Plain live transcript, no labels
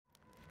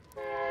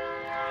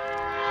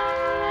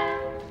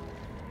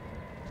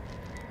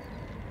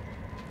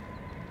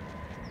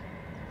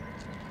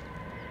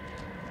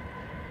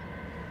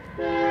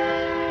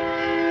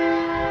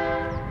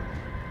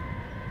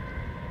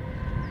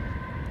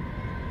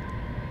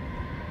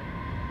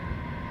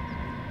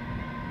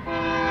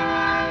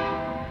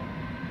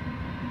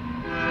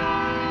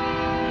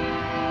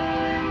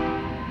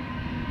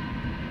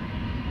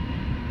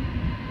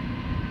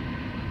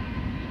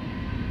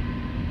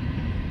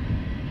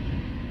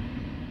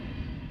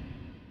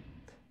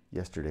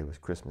Yesterday was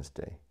Christmas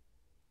Day.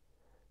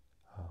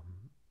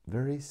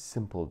 Very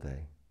simple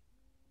day.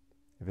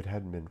 If it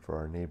hadn't been for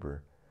our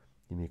neighbor,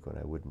 Yumiko and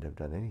I wouldn't have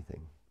done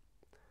anything.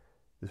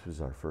 This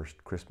was our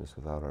first Christmas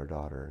without our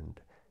daughter,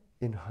 and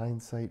in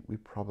hindsight, we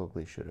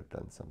probably should have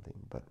done something,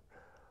 but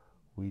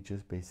we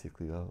just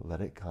basically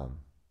let it come,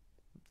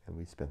 and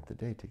we spent the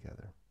day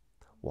together,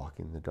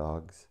 walking the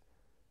dogs.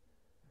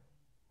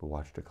 We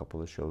watched a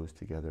couple of shows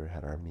together,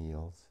 had our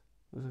meals.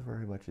 It was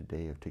very much a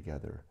day of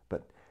together,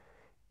 but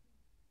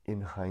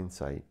in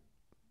hindsight,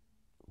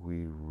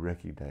 we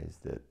recognize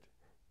that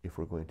if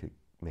we're going to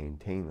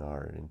maintain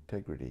our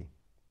integrity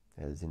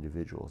as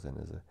individuals and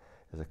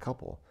as a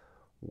couple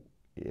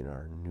in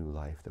our new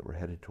life that we're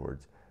headed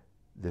towards,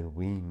 then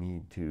we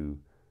need to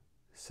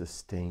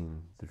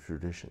sustain the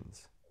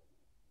traditions.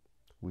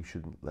 We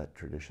shouldn't let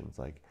traditions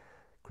like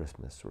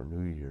Christmas or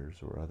New Year's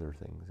or other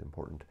things,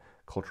 important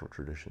cultural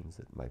traditions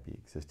that might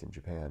exist in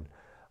Japan,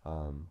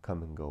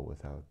 come and go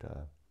without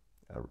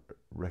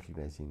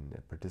recognizing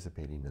and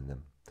participating in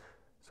them.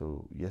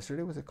 So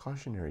yesterday was a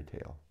cautionary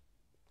tale,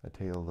 a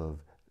tale of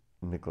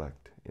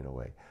neglect in a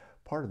way.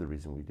 Part of the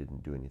reason we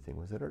didn't do anything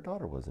was that our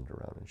daughter wasn't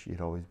around, and she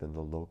had always been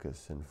the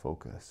locus and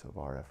focus of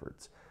our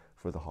efforts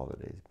for the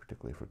holidays,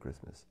 particularly for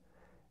Christmas.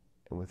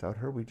 And without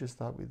her, we just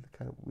thought we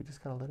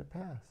just kind of let it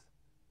pass.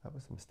 That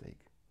was a mistake.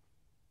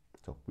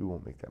 So we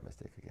won't make that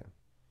mistake again.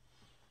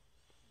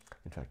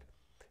 In fact,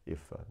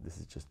 if this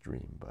is just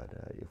dream, but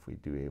if we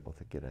are able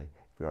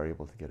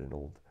to get an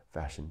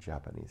old-fashioned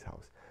Japanese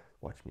house,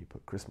 watch me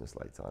put Christmas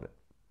lights on it.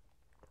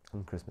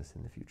 And Christmas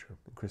in the future.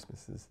 And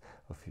Christmas is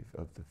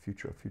of the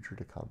future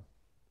to come.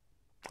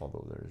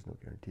 Although there is no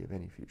guarantee of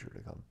any future to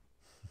come.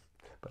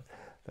 But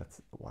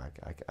that's why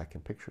I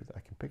can picture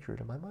it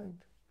in my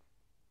mind.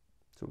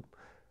 So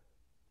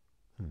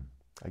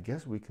I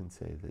guess we can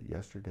say that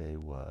yesterday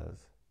was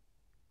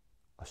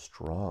a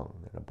strong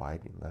and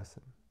abiding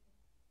lesson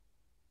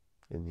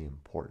in the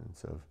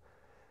importance of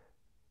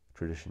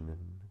tradition and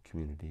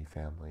community,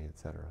 family,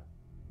 etc.